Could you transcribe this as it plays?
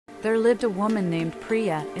There lived a woman named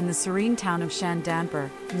Priya in the serene town of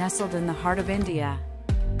Shandanpur, nestled in the heart of India.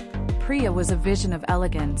 Priya was a vision of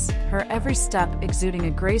elegance, her every step exuding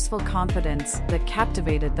a graceful confidence that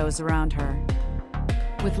captivated those around her.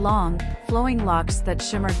 With long, flowing locks that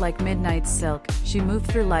shimmered like midnight silk, she moved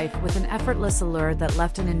through life with an effortless allure that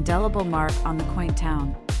left an indelible mark on the quaint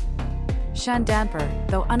town. Shandanpur,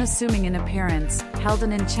 though unassuming in appearance, held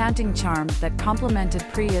an enchanting charm that complemented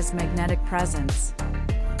Priya's magnetic presence.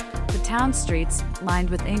 The town streets, lined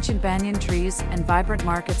with ancient banyan trees and vibrant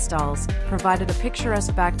market stalls, provided a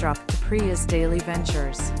picturesque backdrop to Priya's daily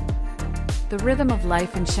ventures. The rhythm of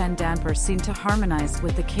life in Shandanpur seemed to harmonize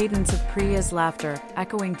with the cadence of Priya's laughter,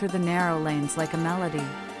 echoing through the narrow lanes like a melody.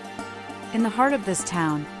 In the heart of this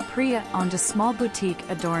town, Priya owned a small boutique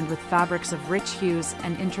adorned with fabrics of rich hues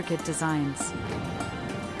and intricate designs.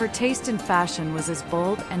 Her taste in fashion was as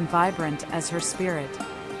bold and vibrant as her spirit.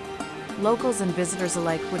 Locals and visitors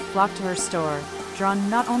alike would flock to her store, drawn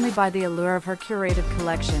not only by the allure of her curated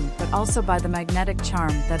collection but also by the magnetic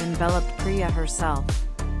charm that enveloped Priya herself.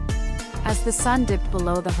 As the sun dipped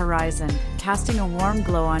below the horizon, casting a warm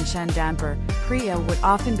glow on Shandanpur, Priya would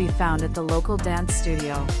often be found at the local dance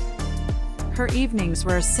studio. Her evenings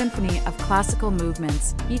were a symphony of classical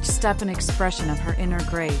movements, each step an expression of her inner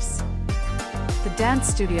grace. The dance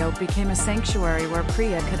studio became a sanctuary where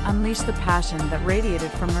Priya could unleash the passion that radiated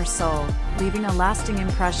from her soul, leaving a lasting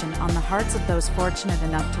impression on the hearts of those fortunate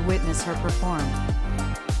enough to witness her perform.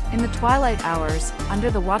 In the twilight hours, under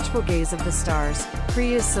the watchful gaze of the stars,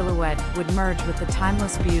 Priya's silhouette would merge with the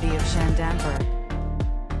timeless beauty of Shandanpur.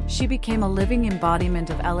 She became a living embodiment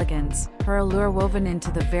of elegance, her allure woven into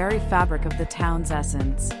the very fabric of the town's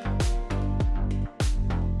essence.